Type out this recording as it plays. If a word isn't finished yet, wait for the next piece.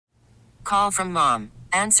Call from mom.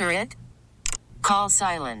 Answer it. Call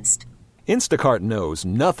silenced. Instacart knows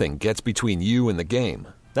nothing gets between you and the game.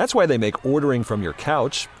 That's why they make ordering from your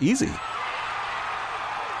couch easy.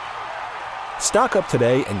 Stock up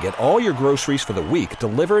today and get all your groceries for the week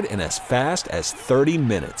delivered in as fast as 30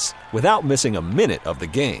 minutes without missing a minute of the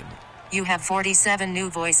game. You have 47 new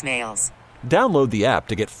voicemails. Download the app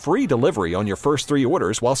to get free delivery on your first 3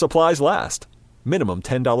 orders while supplies last. Minimum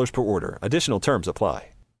 $10 per order. Additional terms apply.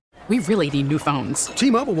 We really need new phones.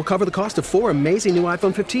 T-Mobile will cover the cost of 4 amazing new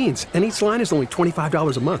iPhone 15s, and each line is only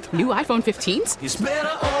 $25 a month. New iPhone 15s? It's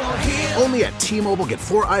better over here. Only at T-Mobile, get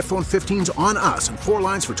 4 iPhone 15s on us and 4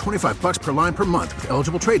 lines for $25 per line per month with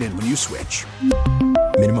eligible trade-in when you switch.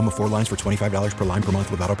 Minimum of 4 lines for $25 per line per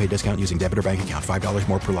month with autopay discount using debit or bank account. $5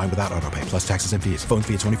 more per line without autopay, plus taxes and fees. Phone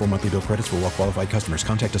fee at 24 monthly bill credits for well-qualified customers.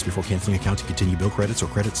 Contact us before canceling account to continue bill credits or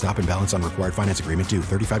credit stop and balance on required finance agreement due.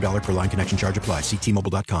 $35 per line connection charge applies. See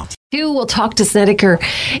T-Mobile.com. We'll talk to Snedeker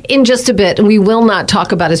in just a bit, and we will not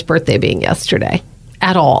talk about his birthday being yesterday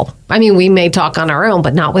at all. I mean, we may talk on our own,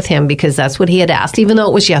 but not with him because that's what he had asked, even though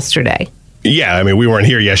it was yesterday. Yeah, I mean, we weren't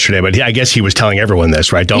here yesterday, but I guess he was telling everyone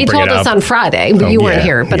this, right? Don't bring it up. He told us on Friday, but you weren't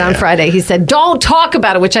here. But on Friday, he said, don't talk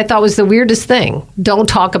about it, which I thought was the weirdest thing. Don't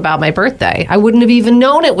talk about my birthday. I wouldn't have even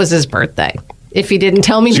known it was his birthday if he didn't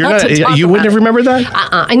tell me not to talk about it. You wouldn't have remembered that?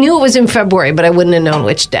 I knew it was in February, but I wouldn't have known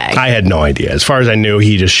which day. I had no idea. As far as I knew,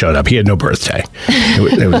 he just showed up. He had no birthday.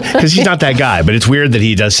 Because he's not that guy. But it's weird that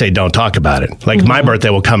he does say, don't talk about it. Like, my birthday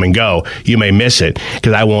will come and go. You may miss it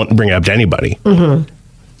because I won't bring it up to anybody. Mm-hmm.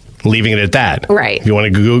 Leaving it at that. Right. If you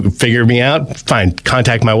want to go figure me out, fine,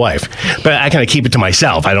 contact my wife. But I kind of keep it to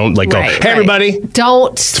myself. I don't go, hey, everybody.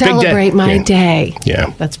 Don't celebrate my day.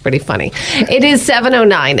 Yeah. That's pretty funny. It is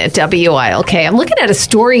 7:09 at WILK. I'm looking at a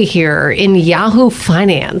story here in Yahoo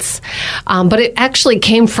Finance, but it actually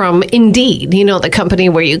came from Indeed, the company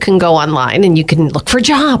where you can go online and you can look for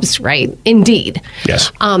jobs, right? Indeed.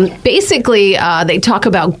 Yes. Basically, they talk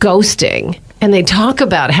about ghosting, and they talk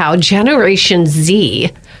about how Generation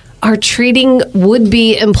Z are treating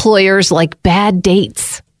would-be employers like bad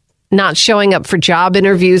dates, not showing up for job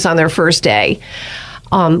interviews on their first day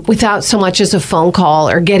without so much as a phone call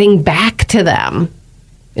or getting back to them,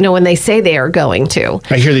 when they say they are going to.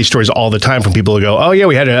 I hear these stories all the time from people who go, oh, yeah,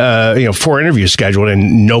 we had 4 interviews scheduled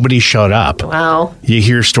and nobody showed up. Wow. You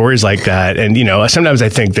hear stories like that. And, sometimes I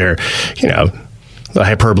think they're, the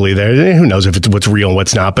hyperbole there. Who knows if it's what's real and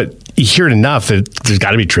what's not, but you hear it enough that there's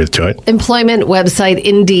got to be truth to it. Employment website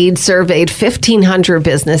Indeed surveyed 1,500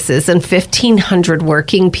 businesses and 1,500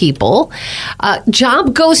 working people.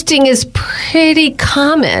 Job ghosting is pretty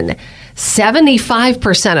common.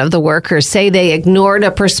 75% of the workers say they ignored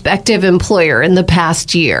a prospective employer in the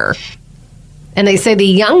past year. And they say the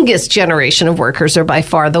youngest generation of workers are by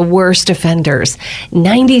far the worst offenders.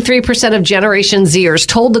 93% of Generation Zers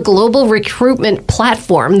told the global recruitment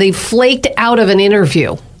platform they flaked out of an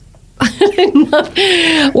interview.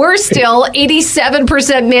 Worse still,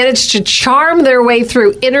 87% managed to charm their way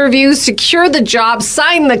through interviews, secure the job,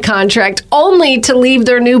 sign the contract, only to leave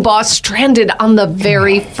their new boss stranded on the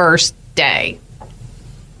very first day.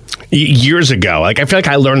 Years ago, I feel like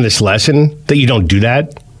I learned this lesson that you don't do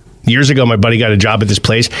that. Years ago, my buddy got a job at this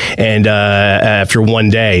place, and after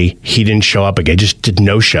one day, he didn't show up again, just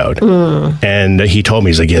no-showed. And he told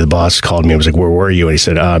me, he's like, the boss called me. I was like, where were you? And he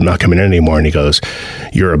said, I'm not coming in anymore. And he goes,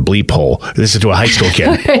 you're a bleep hole. This is to a high school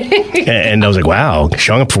kid. And I was like, wow,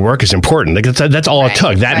 showing up for work is important. That's all it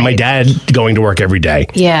took. That and my dad going to work every day.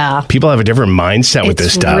 Yeah. People have a different mindset with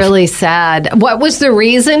this stuff. It's really sad. What was the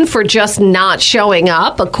reason for just not showing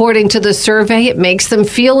up? According to the survey, it makes them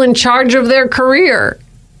feel in charge of their career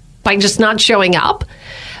by just not showing up.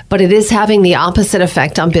 But it is having the opposite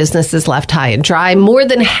effect on businesses left high and dry. More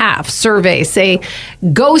than half surveys say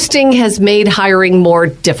ghosting has made hiring more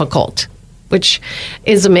difficult, which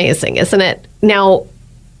is amazing, isn't it? Now,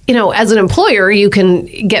 as an employer, you can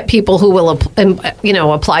get people who will,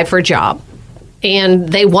 apply for a job. And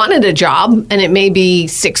they wanted a job, and it may be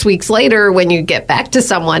 6 weeks later when you get back to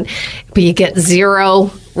someone, but you get zero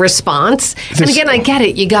response. And again, I get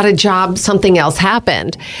it. You got a job, something else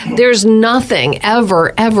happened. There's nothing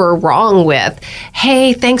ever wrong with,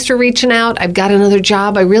 hey, thanks for reaching out. I've got another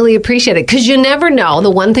job. I really appreciate it. Because you never know. The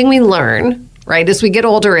one thing we learn, right, as we get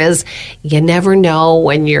older is you never know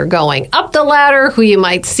when you're going up the ladder, who you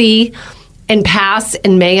might see and pass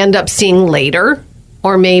and may end up seeing later.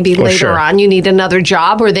 Or maybe later on you need another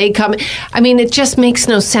job or they come. I mean, it just makes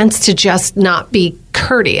no sense to just not be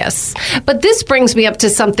courteous. But this brings me up to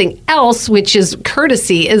something else, which is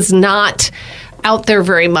courtesy is not out there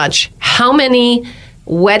very much. How many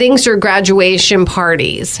weddings or graduation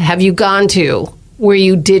parties have you gone to where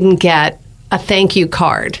you didn't get a thank you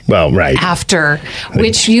card. Well, right. After,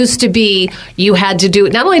 which used to be you had to do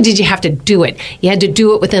it. Not only did you have to do it, you had to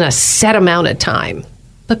do it within a set amount of time.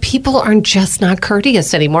 But people aren't just not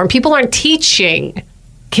courteous anymore. And people aren't teaching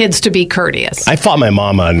kids to be courteous. I fought my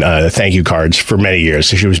mom on thank you cards for many years.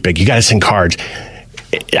 So she was big. You got to send cards.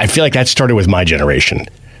 I feel like that started with my generation.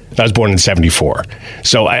 I was born in 74.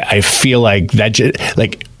 So I feel like that,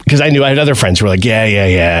 like, because I knew I had other friends who were like,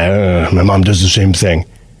 yeah, my mom does the same thing.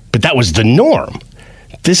 But that was the norm.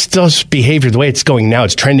 This does behavior the way it's going now.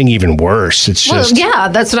 It's trending even worse. It's just... Well, yeah,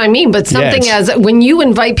 that's what I mean. But something as when you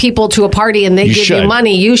invite people to a party and they give you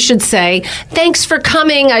money, you should say, thanks for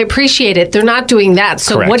coming. I appreciate it. They're not doing that.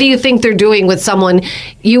 So Correct. What do you think they're doing with someone?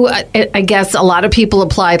 I guess a lot of people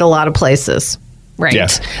apply at a lot of places. Right. Yeah.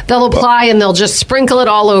 They'll apply and they'll just sprinkle it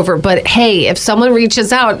all over. But hey, if someone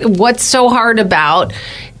reaches out, what's so hard about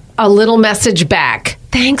a little message back?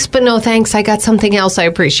 Thanks, but no thanks. I got something else. I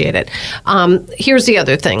appreciate it. Here's the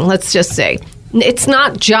other thing. Let's just say it's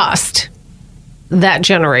not just that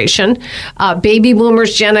generation. Baby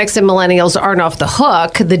boomers, Gen X, and millennials aren't off the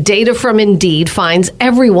hook. The data from Indeed finds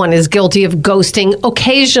everyone is guilty of ghosting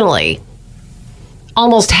occasionally.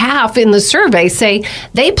 Almost half in the survey say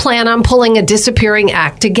they plan on pulling a disappearing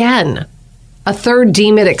act again. A third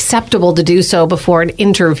deem it acceptable to do so before an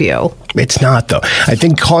interview. It's not, though. I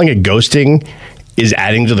think calling it ghosting is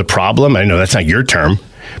adding to the problem. I know that's not your term,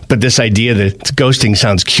 but this idea that ghosting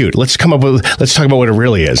sounds cute. Let's talk about what it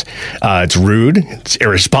really is. It's rude. It's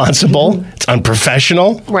irresponsible. It's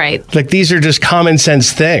unpunprofessional. Right. Like, these are just common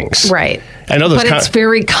sense things. Right. I know those. But it's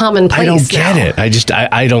very commonplace. I don't get it.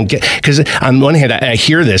 I don't get, because on one hand, I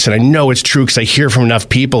hear this and I know it's true because I hear from enough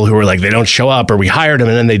people who are like, they don't show up, or we hired them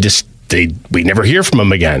and then we never hear from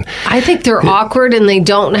them again. I think they're awkward and they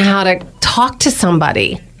don't know how to talk to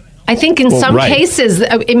somebody. I think in some cases,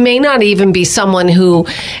 it may not even be someone who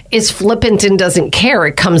is flippant and doesn't care.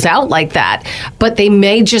 It comes out like that. But they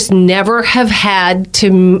may just never have had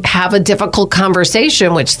to have a difficult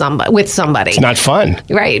conversation with somebody. It's not fun.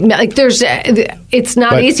 Right. Like it's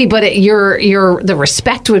not easy, but the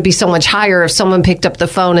respect would be so much higher if someone picked up the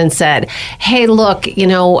phone and said, hey, look,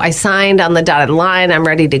 I signed on the dotted line. I'm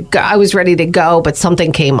ready to go. I was ready to go, but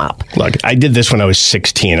something came up. Look, I did this when I was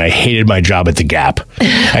 16. I hated my job at the Gap.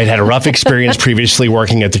 I'd had a rough experience previously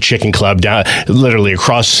working at the Chicken Club down literally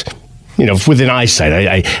across, within eyesight.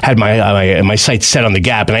 I had my sights set on the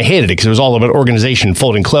Gap, and I hated it because it was all about organization,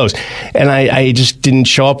 folding clothes. And I just didn't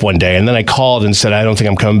show up one day. And then I called and said, I don't think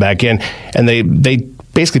I'm coming back in. And they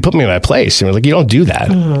basically put me in my place. And were like, you don't do that.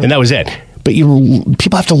 Mm-hmm. And that was it. But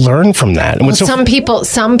people have to learn from that. And some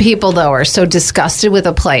people though are so disgusted with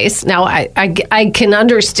a place. Now I can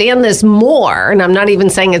understand this more, and I'm not even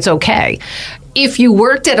saying it's okay. If you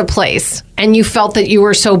worked at a place and you felt that you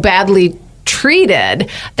were so badly treated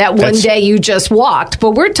that one day you just walked,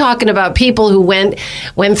 but we're talking about people who went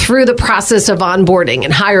through the process of onboarding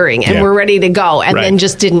and hiring and were ready to go and then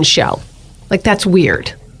just didn't show. Like, that's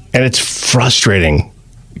weird. And it's frustrating.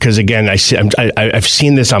 Because again, I've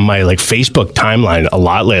seen this on my Facebook timeline a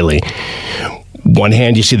lot lately. One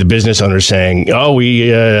hand, you see the business owner saying, "Oh, we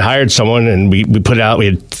hired someone and we put out. We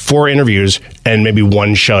had 4 interviews and maybe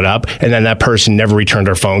 1 showed up, and then that person never returned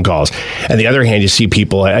our phone calls." And the other hand, you see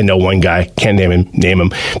people. I know one guy, can't name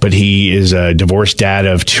him, but he is a divorced dad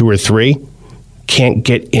of 2 or 3, can't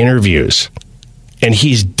get interviews. And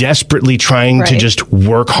he's desperately trying to just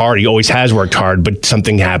work hard. He always has worked hard, but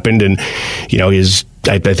something happened, and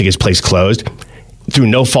I think his place closed through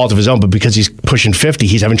no fault of his own. But because he's pushing 50,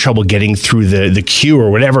 he's having trouble getting through the queue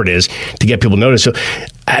or whatever it is to get people noticed. So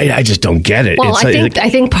I just don't get it. Well, I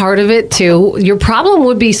think part of it too, your problem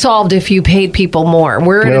would be solved if you paid people more.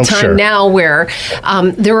 We're at a time now where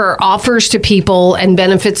there are offers to people and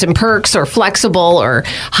benefits and perks, or flexible or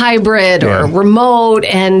hybrid or remote,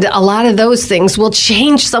 and a lot of those things will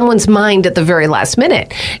change someone's mind at the very last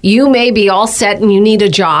minute. You may be all set and you need a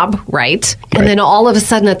job, right? And then all of a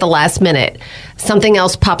sudden at the last minute, something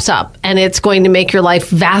else pops up and it's going to make your life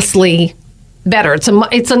vastly better. It's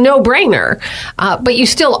a no-brainer, but you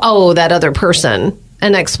still owe that other person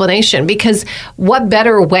an explanation, because what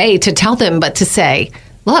better way to tell them but to say,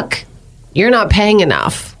 look, you're not paying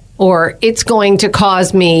enough, or it's going to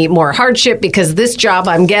cause me more hardship because this job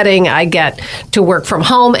I'm getting, I get to work from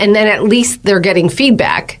home, and then at least they're getting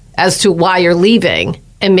feedback as to why you're leaving.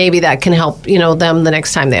 And maybe that can help, them the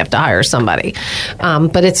next time they have to hire somebody.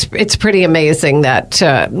 But it's pretty amazing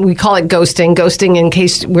that we call it ghosting. Ghosting, in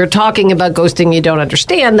case we're talking about ghosting you don't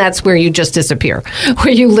understand, that's where you just disappear.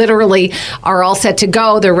 Where you literally are all set to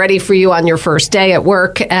go. They're ready for you on your first day at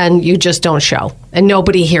work, and you just don't show. And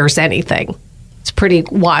nobody hears anything. It's pretty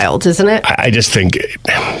wild, isn't it? I just think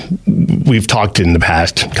we've talked in the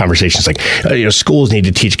past conversations like, schools need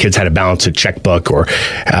to teach kids how to balance a checkbook or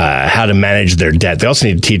how to manage their debt. They also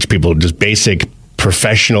need to teach people just basic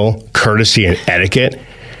professional courtesy and etiquette.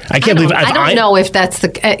 I don't know if that's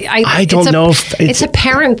the. I don't know if it's a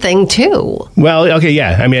parent thing too. Well, okay,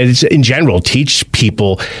 yeah. I mean, it's, in general, teach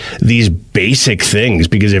people these basic things,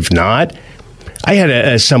 because if not, I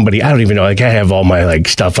had somebody, I don't even know. Like, I have all my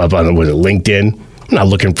stuff up on LinkedIn. I'm not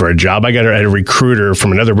looking for a job. I got a recruiter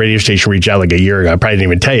from another radio station reach out like a year ago. I probably didn't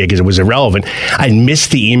even tell you because it was irrelevant. I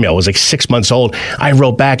missed the email. It was 6 months old. I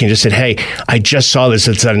wrote back and just said, hey, I just saw this.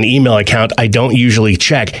 It's on an email account I don't usually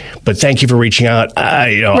check, but thank you for reaching out.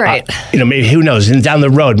 Right. Maybe, who knows? And down the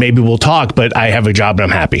road, maybe we'll talk, but I have a job and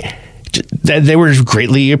I'm happy. They were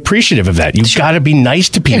greatly appreciative of that. You've got to be nice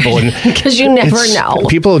to people, because you never know.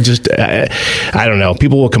 People just, I don't know.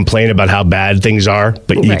 People will complain about how bad things are,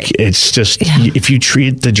 but it's just, if you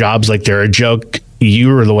treat the jobs like they're a joke,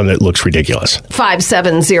 you are the one that looks ridiculous.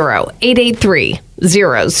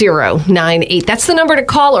 570-883-0098. That's the number to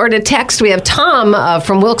call or to text. We have Tom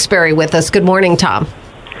from Wilkes-Barre with us. Good morning, Tom.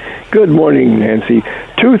 Good morning, Nancy.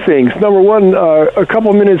 Two things. Number one, a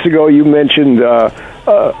couple minutes ago you mentioned a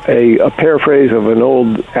paraphrase of an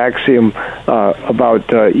old axiom about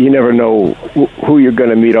you never know who you're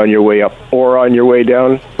going to meet on your way up or on your way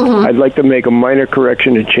down. Mm-hmm. I'd like to make a minor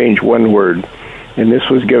correction and change one word. And this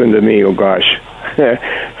was given to me,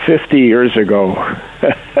 50 years ago.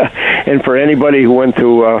 And for anybody who went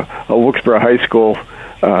to a Wilkes-Barre High School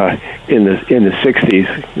in the 60s,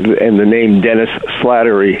 and the name Dennis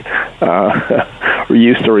Slattery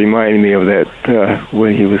used to remind me of that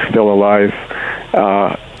when he was still alive.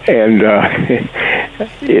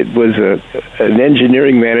 It was an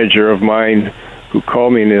engineering manager of mine who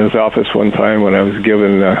called me in his office one time when I was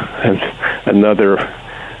giving another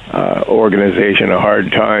organization a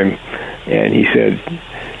hard time, and he said,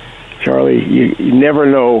 Charlie, you never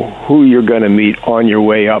know who you're going to meet on your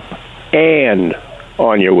way up and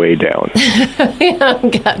on your way down.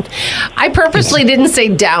 God. I purposely didn't say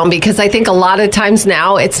down because I think a lot of times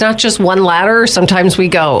now it's not just one ladder. Sometimes we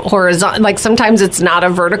go horizontal. Like sometimes it's not a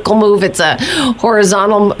vertical move. It's a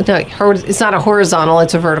horizontal. No, it's not a horizontal.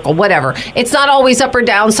 It's a vertical. Whatever. It's not always up or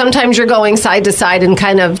down. Sometimes you're going side to side and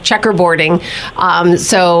kind of checkerboarding.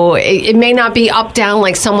 So it may not be up, down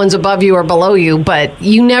like someone's above you or below you, but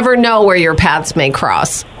you never know where your paths may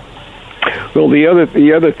cross. Well, the other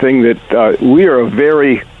thing that we are a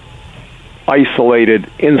very isolated,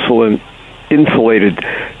 insulated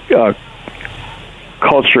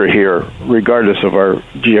culture here, regardless of our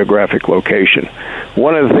geographic location.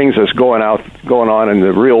 One of the things that's going on in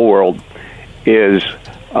the real world is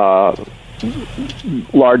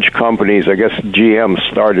large companies. I guess GM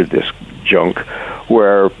started this junk,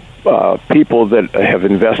 where people that have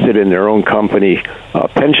invested in their own company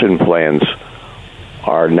pension plans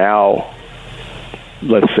are now,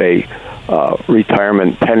 let's say,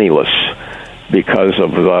 retirement penniless because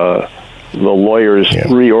of the lawyers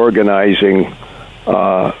reorganizing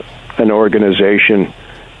an organization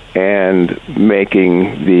and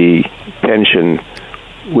making the pension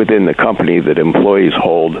within the company that employees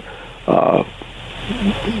hold,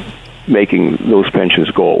 making those pensions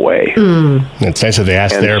go away. It's nice that they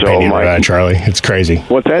asked their opinion, Charlie. It's crazy.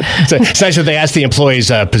 What's that? It's nice that they asked the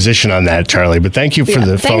employees' position on that, Charlie. But thank you for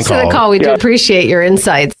the phone call. Thanks for the call. We do appreciate your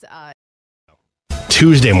insights.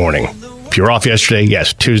 Tuesday morning. If you were off yesterday,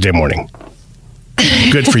 yes, Tuesday morning.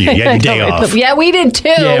 Good for you. You had your day off. Yeah, we did too.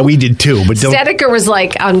 Yeah, we did too. But Snedeker was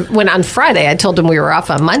like, on Friday, I told him we were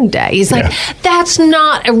off on Monday. He's like, that's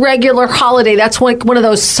not a regular holiday. That's like one of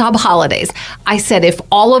those sub-holidays. I said, if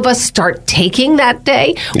all of us start taking that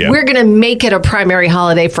day, we're going to make it a primary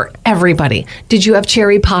holiday for everybody. Did you have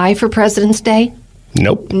cherry pie for President's Day?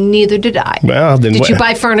 Nope. Neither did I. Well, then did you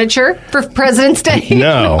buy furniture for President's Day?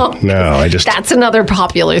 No. That's another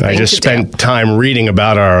popular thing. I just spent time reading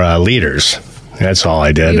about our leaders. That's all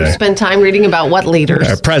I did. You spent time reading about what leaders?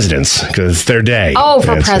 Our presidents, because it's their day. Oh,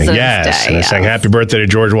 for President's Day. And I sang happy birthday to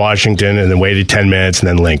George Washington and then waited 10 minutes and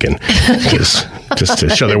then Lincoln. Just to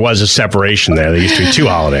show there was a separation there. There used to be two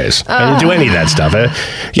holidays. I didn't do any of that stuff.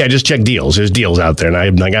 Just check deals. There's deals out there,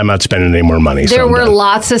 and I'm not spending any more money. There were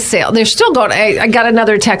lots of sales. They're still going. I got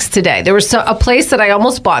another text today. There was a place that I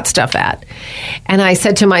almost bought stuff at, and I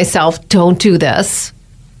said to myself, don't do this.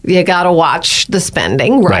 You got to watch the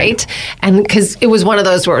spending, right? And because it was one of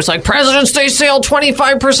those where it's like, President's Day sale,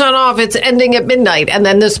 25% off. It's ending at midnight. And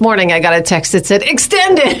then this morning I got a text that said,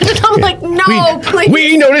 extended. And I'm like, no, please.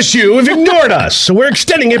 We noticed you have ignored us, so we're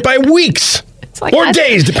extending it by weeks. Like, or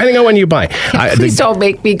days, depending on when you buy. Please don't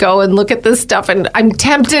make me go and look at this stuff. And I'm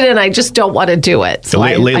tempted and I just don't want to do it. So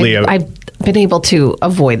lately, I've been able to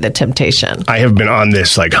avoid the temptation. I have been on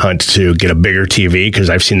this hunt to get a bigger TV because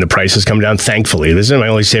I've seen the prices come down. Thankfully, this is my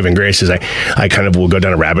only saving grace. Is I kind of will go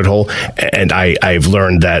down a rabbit hole, and I've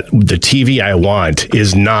learned that the TV I want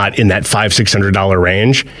is not in that $500-$600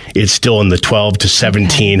 range. It's still in the $1,200 to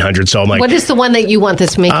 $1,700. So I'm like, what is the one that you want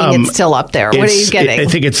that's making it still up there? What are you getting? I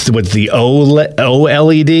think it's with the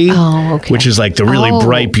OLED, which is the really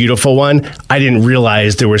bright, beautiful one. I didn't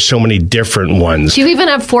realize there were so many different ones. Do you even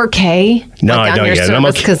have 4K? No, I don't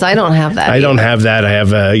yet. Because I don't have that. I don't have that. I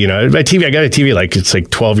have, my TV. I got a TV it's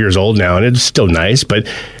 12 years old now, and it's still nice, but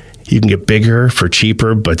you can get bigger for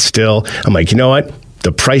cheaper. But still, I'm like, you know what?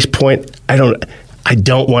 The price point, I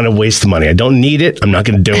don't want to waste the money. I don't need it. I'm not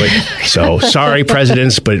going to do it. So sorry,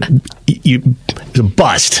 presidents, but it's a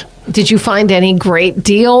bust. Did you find any great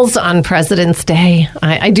deals on President's Day?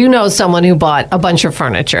 I do know someone who bought a bunch of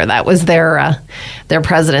furniture. That was their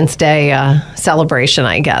President's Day celebration,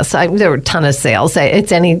 I guess. There were a ton of sales.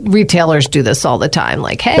 Retailers do this all the time.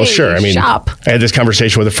 Hey, well, sure. Shop. I had this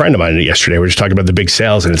conversation with a friend of mine yesterday. We were just talking about the big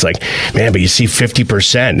sales, and it's man, but you see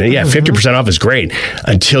 50%. And yeah, 50% off is great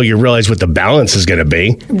until you realize what the balance is going to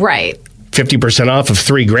be. Right. 50% off of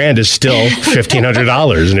 $3,000 is still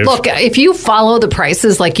 $1,500. And look, if you follow the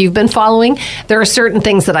prices like you've been following, there are certain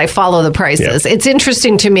things that I follow the prices. Yeah. It's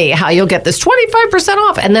interesting to me how you'll get this 25%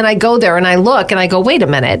 off. And then I go there and I look and I go, wait a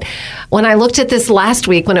minute. When I looked at this last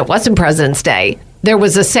week when it wasn't President's Day, there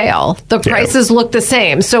was a sale. The prices looked the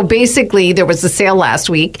same. So basically, there was a sale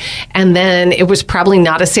last week, and then it was probably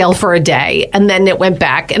not a sale for a day, and then it went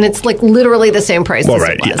back, and it's literally the same price. Well,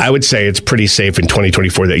 right. It was. I would say it's pretty safe in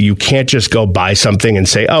 2024 that you can't just go buy something and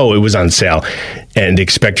say, oh, it was on sale, and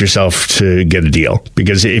expect yourself to get a deal.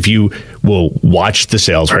 Because if you will watch the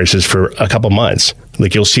sales prices for a couple months,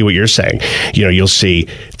 you'll see what you're saying. You'll see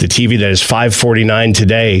the TV that is $549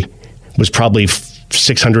 today was probably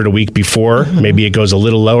 $600 a week before. Mm-hmm. Maybe it goes a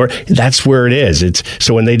little lower. That's where it is.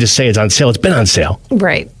 So when they just say it's on sale, it's been on sale.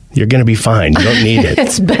 Right. You're going to be fine. You don't need it.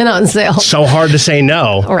 It's been on sale. So hard to say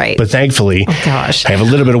no. Right. But thankfully, I have a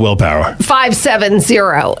little bit of willpower.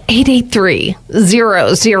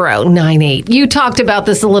 570-883-0098. You talked about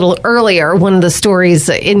this a little earlier. One of the stories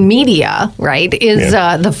in media, right, is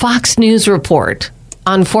the Fox News report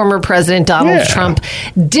on former President Donald Trump.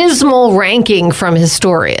 Dismal ranking from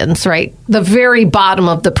historians, right? The very bottom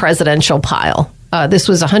of the presidential pile. This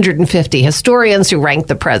was 150 historians who ranked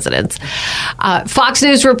the presidents. Fox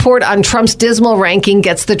News report on Trump's dismal ranking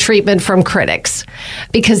gets the treatment from critics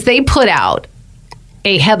because they put out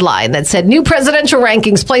a headline that said, new presidential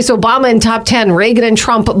rankings place Obama in top 10, Reagan and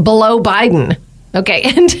Trump below Biden. Okay,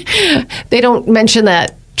 and they don't mention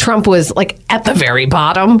that Trump was at the very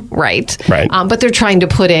bottom, right? Right. But they're trying to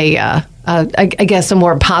put I guess, a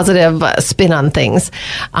more positive spin on things.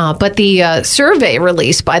 But the survey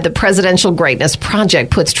released by the Presidential Greatness Project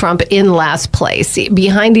puts Trump in last place,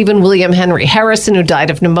 behind even William Henry Harrison, who died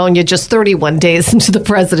of pneumonia just 31 days into the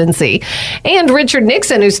presidency, and Richard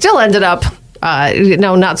Nixon, who still ended up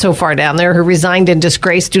not so far down there, who resigned in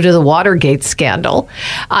disgrace due to the Watergate scandal.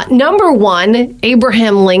 Number one,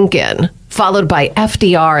 Abraham Lincoln, followed by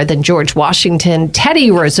FDR, then George Washington, Teddy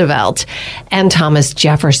Roosevelt, and Thomas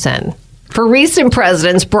Jefferson. For recent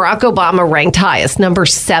presidents, Barack Obama ranked highest, number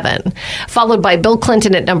 7, followed by Bill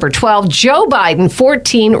Clinton at number 12, Joe Biden,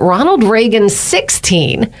 14, Ronald Reagan,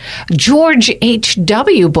 16, George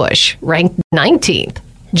H.W. Bush ranked 19th,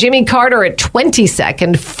 Jimmy Carter at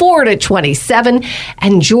 22nd, Ford at 27,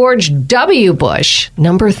 and George W. Bush,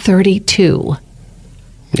 number 32.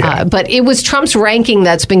 Yeah. But it was Trump's ranking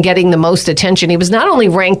that's been getting the most attention. He was not only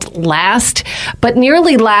ranked last, but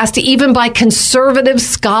nearly last even by conservative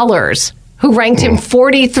scholars who ranked him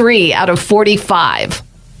 43 out of 45.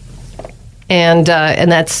 And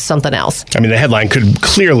that's something else. I mean, the headline could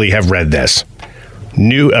clearly have read this.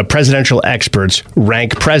 New presidential experts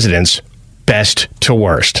rank presidents best to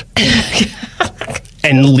worst.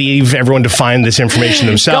 And leave everyone to find this information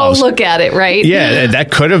themselves. Go look at it, right? Yeah,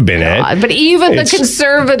 that could have been it. But even the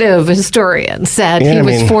conservative historian said he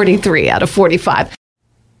was 43 out of 45.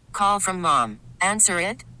 Call from mom. Answer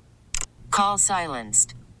it. Call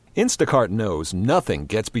silenced. Instacart knows nothing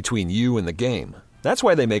gets between you and the game. That's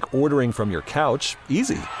why they make ordering from your couch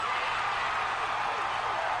easy.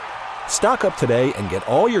 Stock up today and get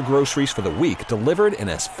all your groceries for the week delivered in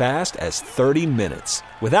as fast as 30 minutes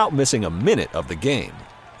without missing a minute of the game.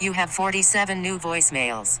 You have 47 new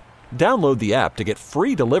voicemails. Download the app to get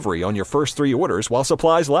free delivery on your first 3 orders while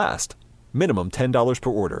supplies last. Minimum $10 per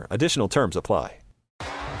order. Additional terms apply.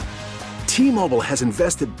 T-Mobile has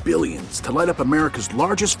invested billions to light up America's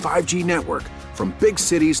largest 5G network, from big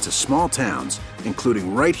cities to small towns,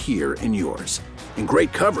 including right here in yours. And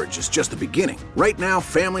great coverage is just the beginning. Right now,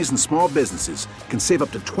 families and small businesses can save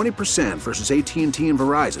up to 20% versus AT&T and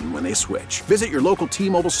Verizon when they switch. Visit your local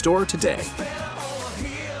T-Mobile store today.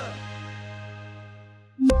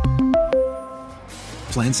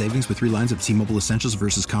 Plan savings with 3 lines of T-Mobile Essentials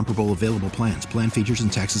versus comparable available plans. Plan features and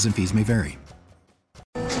taxes and fees may vary.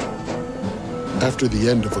 After the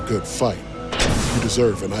end of a good fight, you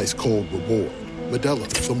deserve an ice-cold reward. Modelo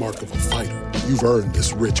is the mark of a fighter. You've earned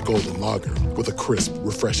this rich golden lager with a crisp,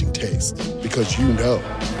 refreshing taste. Because you know,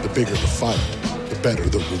 the bigger the fight, the better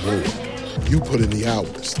the reward. You put in the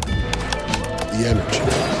hours, the energy,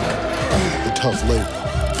 the tough labor.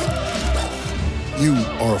 You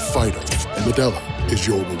are a fighter, and Modelo is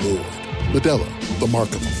your reward. Modelo, the mark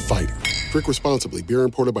of a fighter. Drink responsibly. Beer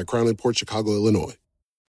imported by Crown Imports, Chicago, Illinois.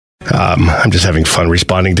 I'm just having fun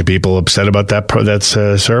responding to people upset about that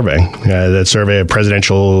survey. That survey of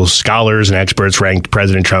presidential scholars and experts ranked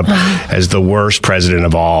President Trump as the worst president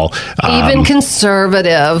of all. Even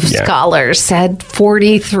conservative scholars said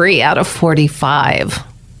 43 out of 45.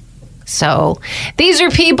 So these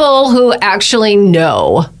are people who actually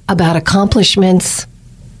know about accomplishments,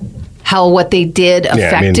 how what they did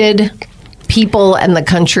affected people and the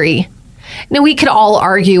country. Now, we could all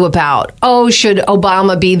argue about, should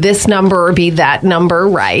Obama be this number or be that number,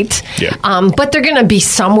 right? Yeah. But they're going to be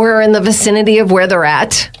somewhere in the vicinity of where they're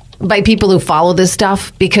at by people who follow this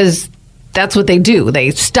stuff, because that's what they do.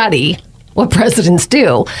 They study what presidents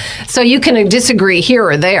do. So you can disagree here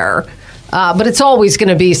or there, but it's always going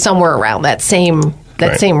to be somewhere around that same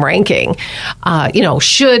ranking.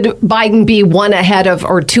 Should Biden be 1 ahead of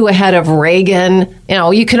or 2 ahead of Reagan?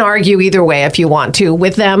 You can argue either way if you want to.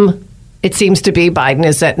 With them, it seems to be Biden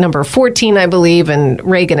is at number 14, I believe, and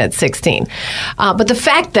Reagan at 16. But the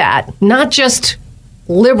fact that not just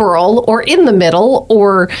liberal or in the middle,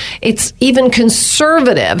 or it's even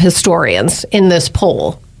conservative historians in this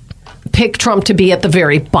poll pick Trump to be at the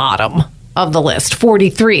very bottom of the list,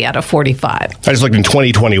 43 out of 45. I just looked in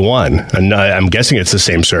 2021, and I'm guessing it's the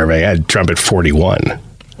same survey. I had Trump at 41.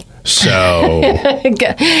 So he's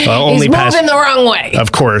moving the wrong way.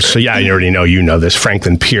 Of course. So yeah, I already know you know this.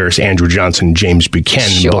 Franklin Pierce, Andrew Johnson, James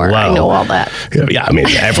Buchanan below. I know all that. Yeah, I mean,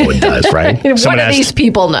 everyone does, right? What do these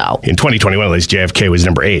people know? In 2021, at least, JFK was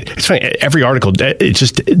number 8. It's funny. Every article, it's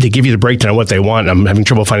just they give you the breakdown of what they want. I'm having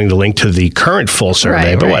trouble finding the link to the current full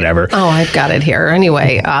survey, but whatever. Oh, I've got it here.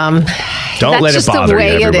 Anyway, don't let it bother you, everyone. That's just the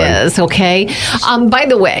way it is, okay? By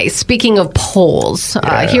the way, speaking of polls,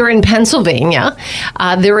 here in Pennsylvania,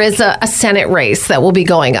 there is a Senate race that will be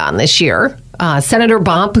going on this year. Senator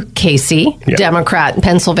Bob Casey, Democrat in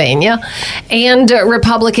Pennsylvania, and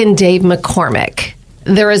Republican Dave McCormick.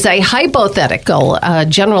 There is a hypothetical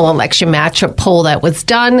general election matchup poll that was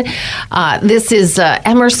done. This is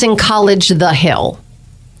Emerson College, The Hill.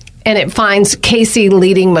 And it finds Casey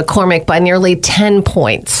leading McCormick by nearly 10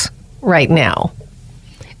 points right now.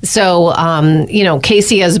 So,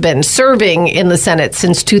 Casey has been serving in the Senate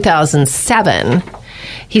since 2007.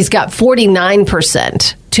 He's got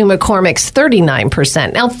 49% to McCormick's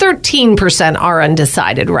 39%. Now, 13% are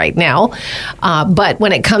undecided right now. But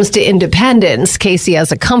when it comes to independents, Casey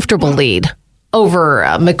has a comfortable lead over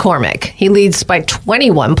McCormick. He leads by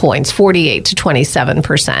 21 points, 48 to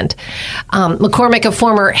 27%. McCormick, a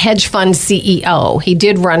former hedge fund CEO, he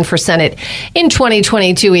did run for Senate in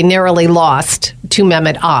 2022. He narrowly lost to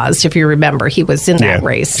Mehmet Oz, if you remember. He was in that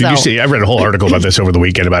race. Did you see? I read a whole article about this over the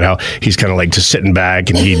weekend about how he's kind of like just sitting back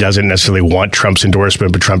and he doesn't necessarily want Trump's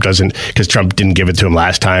endorsement, but Trump doesn't, because Trump didn't give it to him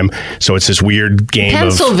last time. So it's this weird game.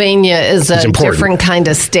 Pennsylvania is a different kind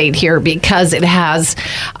of state here because it has,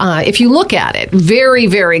 if you look at it, very,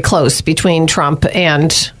 very close between Trump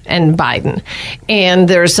and Biden. And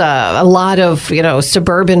there's a lot of,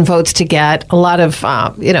 suburban votes to get, a lot of,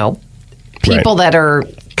 people that are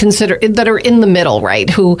that are in the middle, right?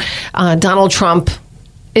 Who Donald Trump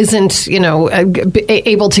isn't,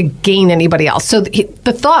 able to gain anybody else. So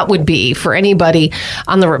the thought would be for anybody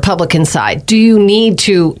on the Republican side, do you need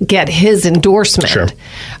to get his endorsement? Sure.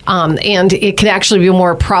 And it could actually be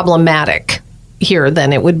more problematic here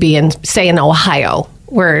than it would be in, say, in Ohio,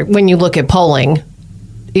 where when you look at polling,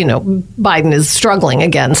 Biden is struggling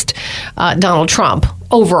against Donald Trump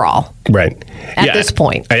overall. Right. At this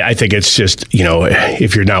point. I think it's just,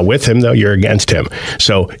 if you're not with him, though, you're against him.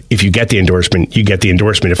 So if you get the endorsement, you get the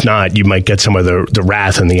endorsement. If not, you might get some of the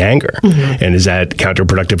wrath and the anger. Mm-hmm. And is that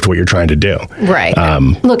counterproductive to what you're trying to do? Right.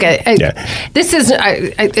 Look, this is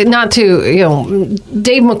not to,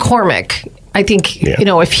 Dave McCormick, I think,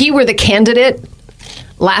 if he were the candidate,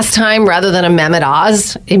 last time rather than a Mehmet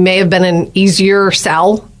Oz. It may have been an easier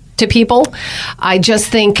sell to people. I just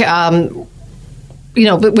think,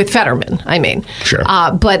 with Fetterman, I mean. Sure.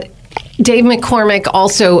 But Dave McCormick,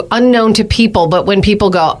 also unknown to people, but when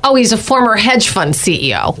people go, oh, he's a former hedge fund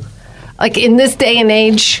CEO. Like in this day and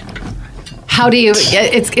age, how do you,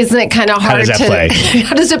 isn't it kind of hard how does that play?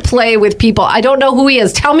 How does it play with people? I don't know who he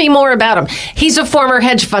is. Tell me more about him. He's a former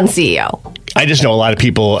hedge fund CEO. I just know a lot of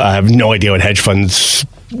people have no idea what hedge funds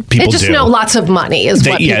people they just do. know lots of money is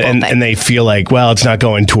what people think. And they feel like, well, it's not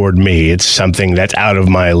going toward me. It's something that's out of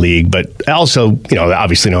my league. But also,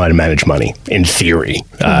 obviously know how to manage money in theory.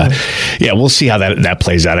 Yeah, we'll see how that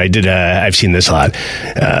plays out. I've seen this a lot.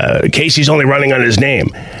 Casey's only running on his name.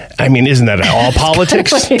 I mean, isn't that all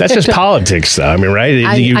politics? That's just politics, though. I mean,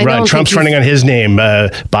 right? Trump's running on his name.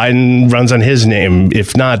 Biden runs on his name.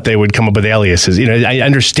 If not, they would come up with aliases. I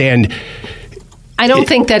understand. I don't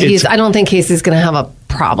think Casey's going to have a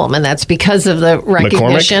problem, and that's because of the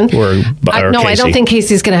recognition. I don't think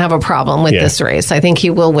Casey's going to have a problem with this race. I think he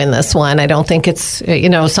will win this one. I don't think it's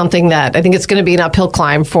something that I think it's going to be an uphill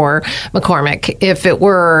climb for McCormick. If it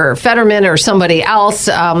were Fetterman or somebody else,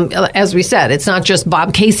 as we said, it's not just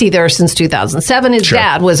Bob Casey there since 2007. His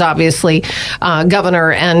dad was obviously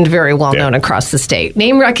governor and very well known across the state.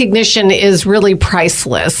 Name recognition is really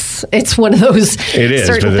priceless. It's one of those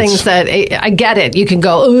certain things that I get it. You can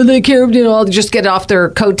go, oh, they care, I'll just get off their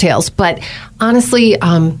coattails. But honestly,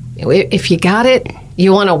 if you got it,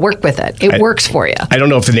 you want to work with it. It works for you. I don't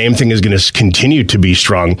know if the name thing is going to continue to be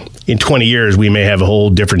strong. In 20 years, we may have a whole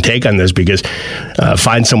different take on this because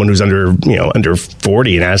find someone who's under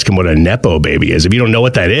 40 and ask them what a Nepo baby is. If you don't know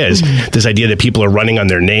what that is, this idea that people are running on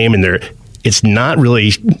their name and it's not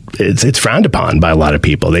really, it's frowned upon by a lot of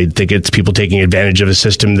people. They think it's people taking advantage of a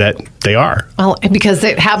system that they are. Well, because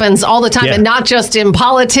it happens all the time, and not just in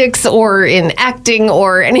politics or in acting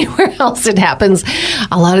or anywhere else. It happens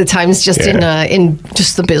a lot of times just in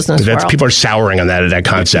just the business world. People are souring on that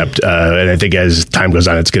concept, and I think as time goes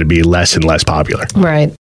on, it's going to be less and less popular.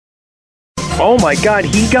 Right. Oh my God,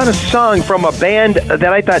 he got a song from a band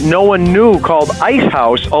that I thought no one knew called Ice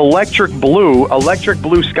House, Electric Blue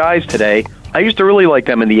Skies today. I used to really like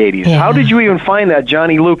them in the 80s. Yeah. How did you even find that,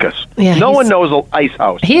 Johnny Lucas? Yeah, no one knows Ice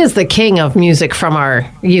House. He is the king of music from our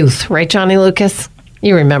youth, right, Johnny Lucas?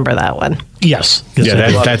 You remember that one. Yes.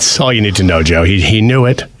 That's all you need to know, Joe. He knew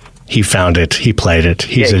it. He found it. He played it.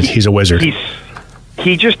 He's a wizard.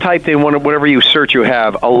 He just typed in whatever you search you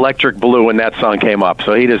have, Electric Blue, and that song came up.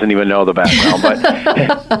 So he doesn't even know the background.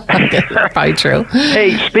 But probably true.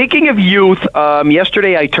 Hey, speaking of youth,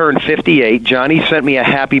 yesterday I turned 58. Johnny sent me a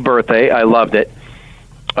happy birthday. I loved it.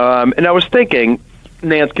 And I was thinking,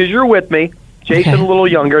 Nance, because you're with me, Jason a little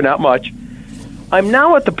younger, not much. I'm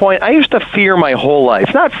now at the point, I used to fear my whole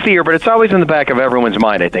life. Not fear, but it's always in the back of everyone's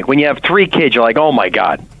mind, I think. When you have 3 kids, you're like, oh my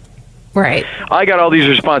God. Right. I got all these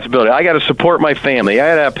responsibilities. I got to support my family.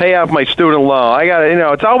 I got to pay off my student loan. I got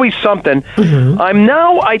to, it's always something. I'm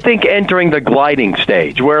now, I think, entering the gliding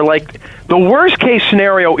stage where, like, the worst case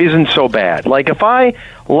scenario isn't so bad. Like, if I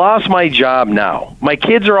lost my job now, my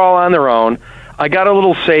kids are all on their own, I got a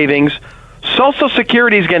little savings, Social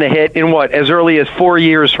Security is going to hit in as early as 4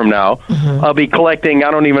 years from now. I'll be collecting,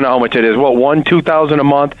 I don't even know how much it is, $2,000 a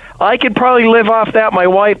month. I could probably live off that. My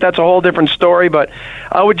wife, that's a whole different story, but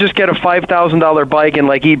I would just get a $5,000 bike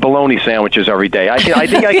and eat bologna sandwiches every day. I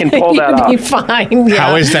think I can pull that off. You'd be fine. Yeah.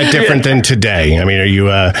 How is that different than today? I mean, are you?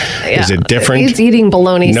 Is it different? He's eating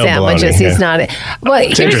bologna sandwiches. Bologna, he's not.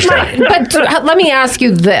 But let me ask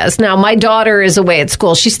you this. Now, my daughter is away at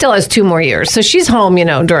school. She still has 2 more years, so she's home,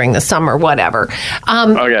 during the summer, whatever.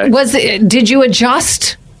 Okay. Did you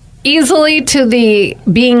adjust easily to the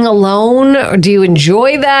being alone, or do you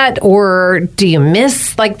enjoy that, or do you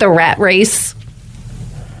miss the rat race?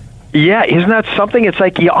 Yeah, isn't that something? It's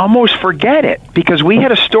like you almost forget it, because we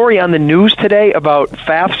had a story on the news today about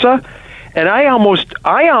FAFSA, and I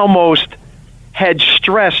almost had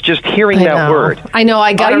stress just hearing that word. I know.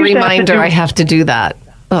 I got a reminder. I have to do that.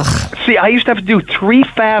 Ugh. See, I used to have to do 3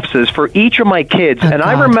 FAFSAs for each of my kids, and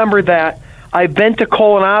I remember that. I've been to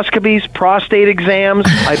colonoscopies, prostate exams.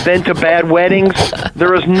 I've been to bad weddings.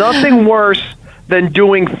 There is nothing worse than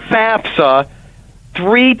doing FAFSA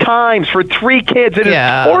 3 times for 3 kids. It is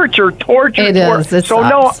torture. It is. It so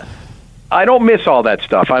sucks. No, I don't miss all that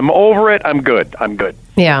stuff. I'm over it. I'm good.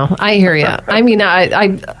 Yeah, I hear you. I mean,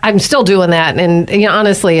 I'm still doing that, and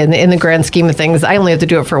honestly, in the grand scheme of things, I only have to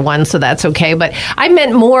do it for 1, so that's okay. But I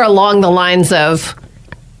meant more along the lines of,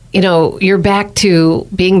 you're back to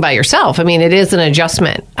being by yourself. I mean, it is an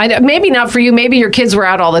adjustment. Maybe not for you. Maybe your kids were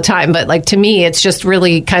out all the time. But like to me, it's just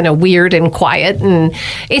really kind of weird and quiet. And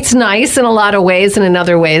it's nice in a lot of ways. And in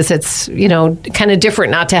other ways, it's, kind of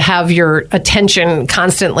different not to have your attention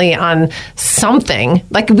constantly on something.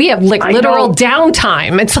 Like we have literal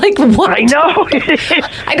downtime. It's like, what? I know.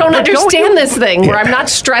 I don't understand this thing where I'm not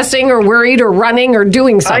stressing or worried or running or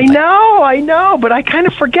doing something. I know. But I kind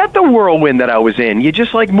of forget the whirlwind that I was in. You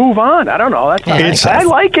just move on. I don't know. I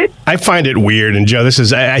like it. I find it weird. And Joe,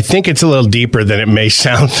 I think it's a little deeper than it may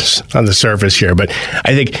sound on the surface here, but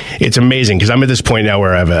I think it's amazing because I'm at this point now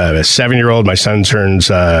where I have a 7-year-old. My son turns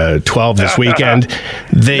 12 this weekend.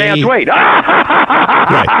 That's wait.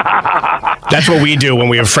 Right. That's what we do when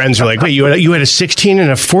we have friends who are like, wait, you had a 16 and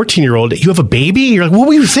a 14-year-old. You have a baby? You're like, what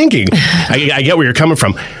were you thinking? I get where you're coming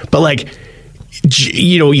from. But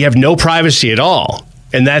you have no privacy at all.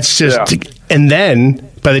 And that's just, and then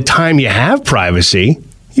by the time you have privacy,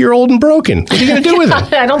 you're old and broken. What are you going to do with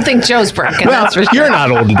it? I don't think Joe's broken. Well, that's for sure. You're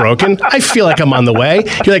not old and broken. I feel like I'm on the way.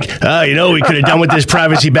 You're like, we could have done with this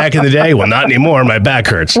privacy back in the day. Well, not anymore. My back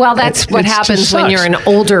hurts. Well, that's what happens when you're an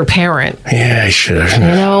older parent. Yeah, I should have.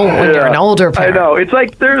 When you're an older parent. I know. It's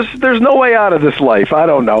like there's no way out of this life. I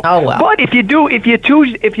don't know. Oh well. But if you do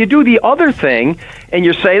the other thing and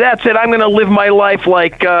you say that's it, I'm going to live my life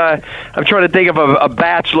like I'm trying to think of a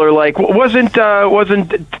bachelor. Like wasn't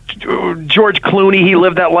George Clooney? He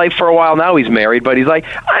lived that life for a while. Now he's married, but he's like,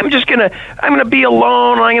 I'm gonna be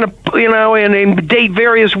alone. I'm gonna and date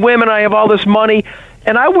various women. I have all this money,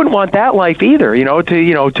 and I wouldn't want that life either.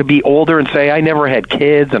 To be older and say I never had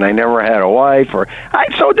kids and I never had a wife,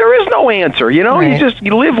 so there is no answer. Right.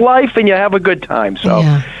 You live life and you have a good time. So.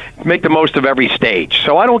 Yeah. Make the most of every stage.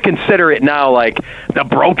 So I don't consider it now like the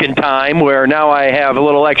broken time where now I have a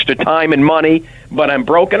little extra time and money, but I'm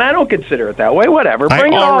broken. I don't consider it that way. Whatever.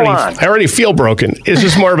 Bring it all on. I already feel broken. It's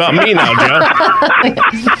just more about me now, Joe.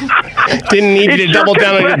 Didn't need you to double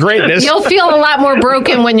down on your greatness. You'll feel a lot more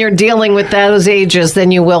broken when you're dealing with those ages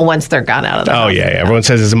than you will once they're gone out of the house. Oh, yeah. Everyone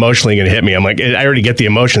says it's emotionally going to hit me. I'm like, I already get the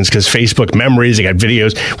emotions because Facebook memories. I got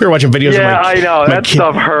videos. We were watching videos. Yeah, I know. That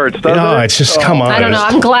stuff hurts, doesn't it? It's just, come on. I don't know.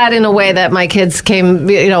 I'm glad in a way that my kids came,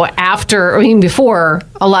 after, before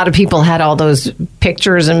a lot of people had all those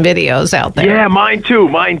pictures and videos out there. Yeah, mine too.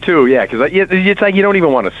 Yeah, because it's like you don't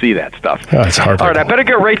even want to see that stuff. Oh, it's hard. All right, I better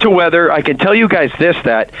get right to weather. I can tell you guys this,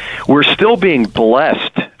 that we're still being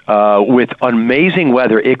blessed with amazing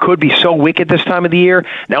weather. It could be so wicked this time of the year.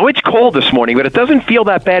 Now, it's cold this morning, but it doesn't feel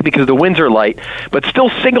that bad because the winds are light, but still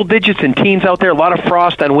single digits and teens out there, a lot of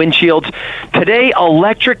frost on windshields. Today,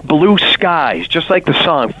 electric blue skies, just like the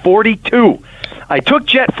song, 42. I took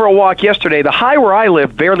Jet for a walk yesterday. The high where I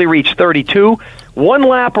live barely reached 32. One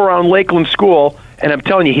lap around Lakeland School, and I'm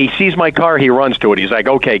telling you, he sees my car, he runs to it. He's like,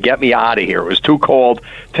 okay, get me out of here. It was too cold.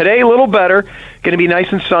 Today, a little better. Going to be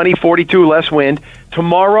nice and sunny, 42, less wind.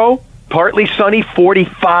 Tomorrow, partly sunny,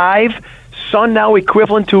 45. Sun now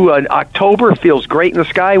equivalent to October. Feels great in the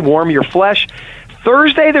sky, warm your flesh.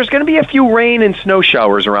 Thursday, there's going to be a few rain and snow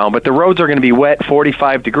showers around, but the roads are going to be wet,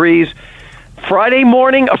 45 degrees. Friday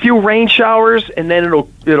morning, a few rain showers, and then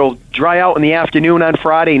it'll dry out in the afternoon on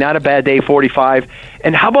Friday. Not a bad day, 45.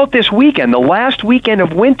 And how about this weekend? The last weekend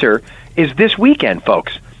of winter is this weekend,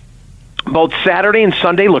 folks. Both Saturday and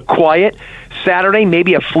Sunday look quiet. Saturday,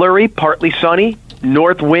 maybe a flurry, partly sunny.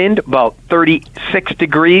 North wind, about 36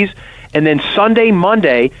 degrees. And then Sunday,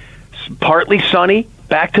 Monday, partly sunny,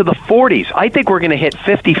 back to the 40s. I think we're going to hit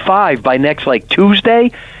 55 by next,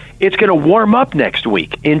 Tuesday. It's going to warm up next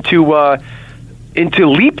week into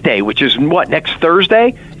Leap Day, which is next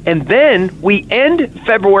Thursday, and then we end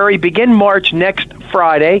February, begin March next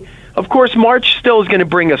Friday. Of course, March still is going to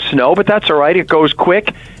bring us snow, but that's all right. It goes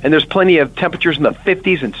quick, and there's plenty of temperatures in the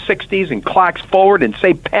 50s and 60s, and clocks forward, and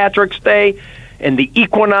St. Patrick's Day, and the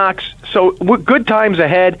equinox. So good times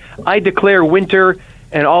ahead. I declare winter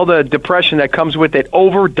and all the depression that comes with it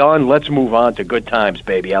overdone. Let's move on to good times,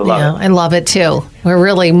 baby. I love it. I love it too. We're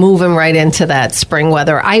really moving right into that spring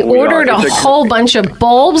weather. I ordered a whole bunch of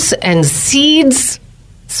bulbs and seeds,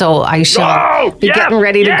 so I shall be getting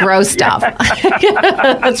ready to grow stuff.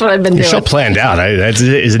 That's what I've been doing. You're so planned out.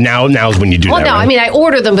 Now's when you do that. Well, no, right? I mean, I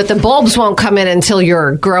order them, but the bulbs won't come in until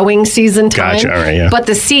your growing season time. Gotcha. All right, yeah. But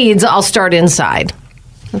the seeds, I'll start inside.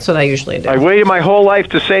 That's what I usually do. I waited my whole life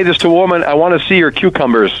to say this to a woman. I want to see your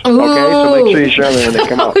cucumbers. Ooh. Okay, so make sure you show me when they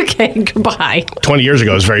come out. Okay, goodbye. 20 years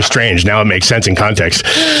ago, it was very strange. Now it makes sense in context.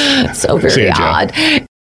 So very odd.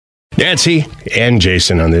 Nancy and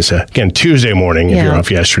Jason on this, again, Tuesday morning, if you're off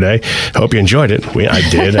yesterday. Hope you enjoyed it. I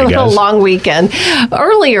did, I guess. A long weekend.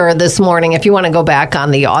 Earlier this morning, if you want to go back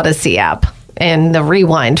on the Odyssey app, in the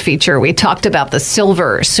Rewind feature, we talked about the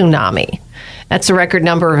silver tsunami. That's a record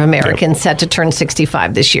number of Americans set to turn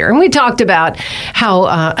 65 this year. And we talked about how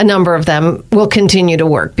a number of them will continue to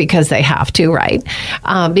work because they have to, right?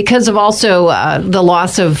 Because of also the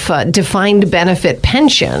loss of defined benefit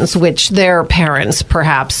pensions, which their parents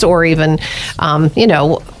perhaps, or even,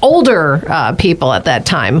 older people at that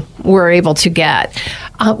time were able to get.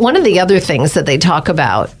 One of the other things that they talk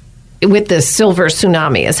about with this silver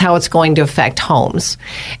tsunami is how it's going to affect homes.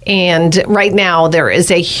 And right now there is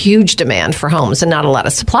a huge demand for homes and not a lot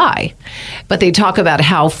of supply. But they talk about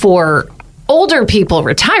how for older people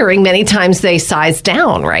retiring, many times they size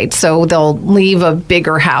down, right? So they'll leave a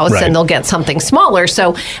bigger house and they'll get something smaller.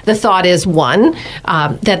 So the thought is, one,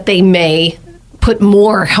 that they may put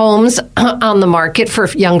more homes on the market for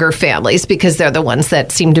younger families because they're the ones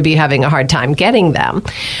that seem to be having a hard time getting them,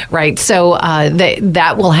 right? So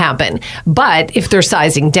that will happen. But if they're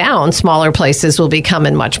sizing down, smaller places will become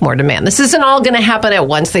in much more demand. This isn't all going to happen at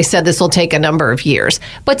once. They said this will take a number of years.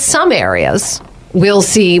 But some areas will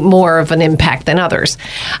see more of an impact than others.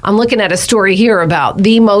 I'm looking at a story here about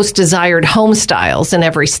the most desired home styles in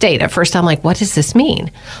every state. At first, I'm like, what does this mean?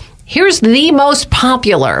 Here's the most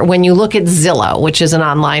popular when you look at Zillow, which is an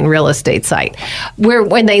online real estate site, where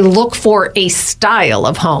when they look for a style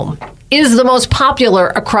of home, is the most popular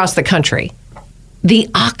across the country. The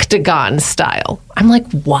octagon style. I'm like,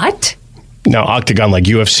 what? No, octagon like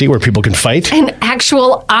UFC where people can fight? An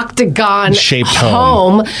actual octagon shaped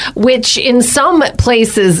home, which in some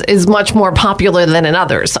places is much more popular than in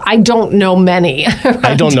others. I don't know many.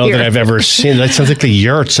 I don't know that I've ever seen. That sounds like the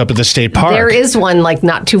yurts up at the state park. There is one like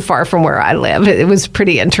not too far from where I live. It was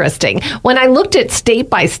pretty interesting. When I looked at state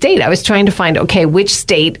by state, I was trying to find, okay, which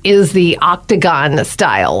state is the octagon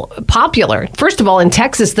style popular? First of all, in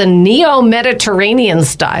Texas, the neo-Mediterranean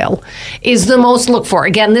style is the most looked for.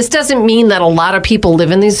 Again, this doesn't mean that a lot of people live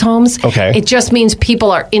in these homes. Okay. It just means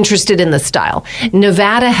people are interested in the style.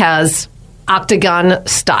 Nevada has octagon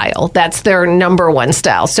style. That's their number one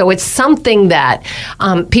style. So it's something that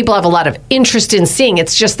people have a lot of interest in seeing.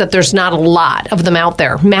 It's just that there's not a lot of them out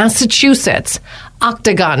there. Massachusetts,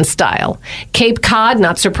 octagon style. Cape Cod,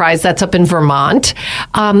 not surprised, that's up in Vermont.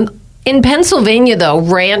 In Pennsylvania, though,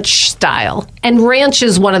 ranch style. And ranch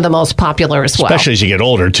is one of the most popular as well. Especially as you get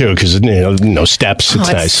older, too, because, no steps.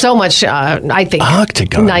 It's nice. It's so much, I think,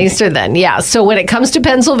 octagon. Nicer than, yeah. So when it comes to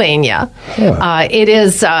Pennsylvania, it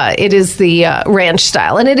is the ranch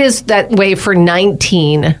style. And it is that way for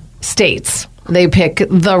 19 states. They pick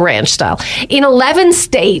the ranch style. In 11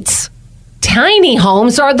 states, tiny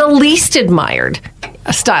homes are the least admired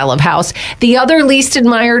style of house. The other least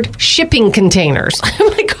admired, shipping containers. I'm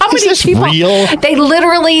like, how many people? Real? They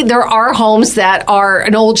literally, there are homes that are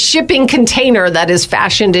an old shipping container that is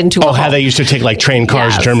fashioned into a home. How they used to take like train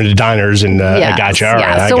cars and turn them into diners, and I gotcha. All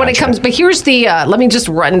right, so when it comes, but here's the, let me just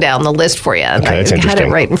run down the list for you. Okay, that's I had it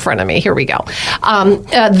right in front of me. Here we go.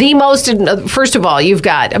 The most, first of all, you've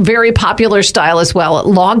got a very popular style as well,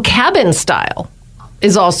 log cabin style.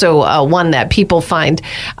 Is also one that people find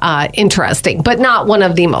interesting, but not one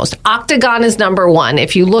of the most. Octagon is number one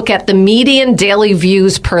if you look at the median daily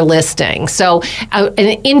views per listing. So an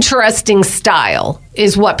interesting style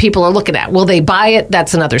is what people are looking at. Will they buy it?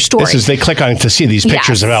 That's another story. This is, they click on it to see these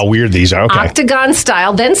pictures of how weird these are. Okay. Octagon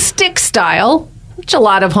style, then stick style, which a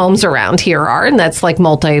lot of homes around here are, and that's like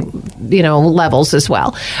multi, levels as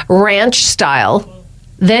well. Ranch style,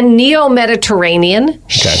 then neo-Mediterranean,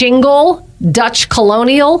 shingle, Dutch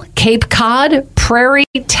colonial, Cape Cod, prairie,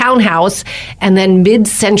 townhouse, and then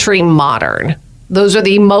mid-century modern. Those are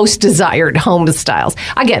the most desired home styles.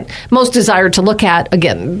 Again, most desired to look at.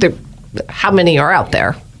 Again, how many are out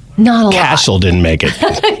there? Not a lot. Castle didn't make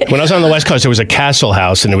it. When I was on the West Coast, there was a Castle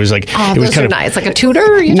house, and it was like it was kind of nice, like a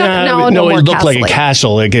Tudor. No, it looked like a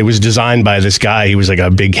castle. Like it was designed by this guy. He was like a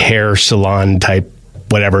big hair salon type.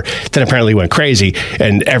 Whatever. Then apparently went crazy,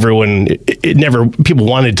 and people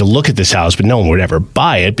wanted to look at this house, but no one would ever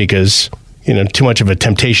buy it because, too much of a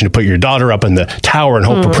temptation to put your daughter up in the tower and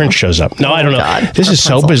hope a prince shows up. No, I don't know. God. This is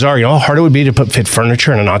so bizarre. You know how hard it would be to fit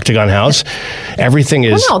furniture in an octagon house? Everything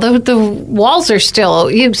is... Well, no, the walls are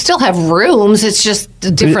you still have rooms. It's just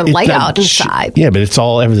a different layout inside. Yeah, but it's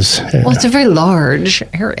all... Well, it's a very large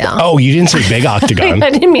area. Oh, you didn't say big octagon. I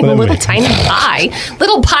didn't mean little tiny pie.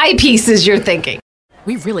 Little pie pieces, you're thinking.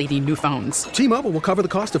 We really need new phones. T-Mobile will cover the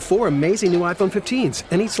cost of 4 amazing new iPhone 15s,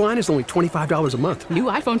 and each line is only $25 a month. New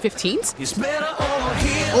iPhone 15s? It's better over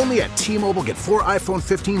here. Only at T-Mobile, get 4 iPhone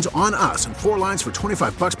 15s on us and 4 lines for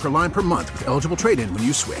 $25 per line per month with eligible trade-in when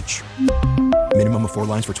you switch. Minimum of 4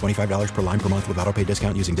 lines for $25 per line per month with autopay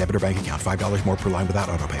discount using debit or bank account. $5 more per line without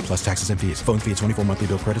autopay, plus taxes and fees. Phone fee at 24 monthly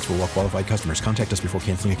bill credits for well-qualified customers. Contact us before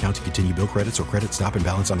canceling account to continue bill credits or credit stop and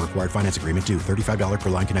balance on required finance agreement due. $35 per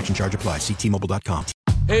line connection charge applies. See T-Mobile.com.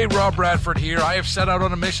 Hey, Rob Bradford here. I have set out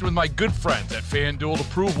on a mission with my good friends at FanDuel to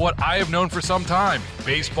prove what I have known for some time.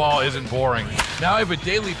 Baseball isn't boring. Now I have a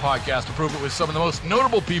daily podcast to prove it with some of the most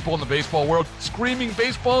notable people in the baseball world, screaming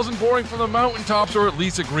baseball isn't boring from the mountaintops, or at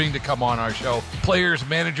least agreeing to come on our show. Players,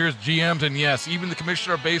 managers, GMs, and yes, even the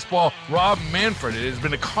commissioner of baseball, Rob Manfred. It has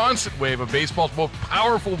been a constant wave of baseball's most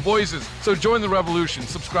powerful voices. So join the revolution.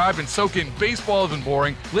 Subscribe and soak in Baseball Isn't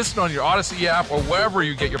Boring. Listen on your Odyssey app or wherever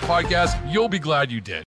you get your podcasts. You'll be glad you did.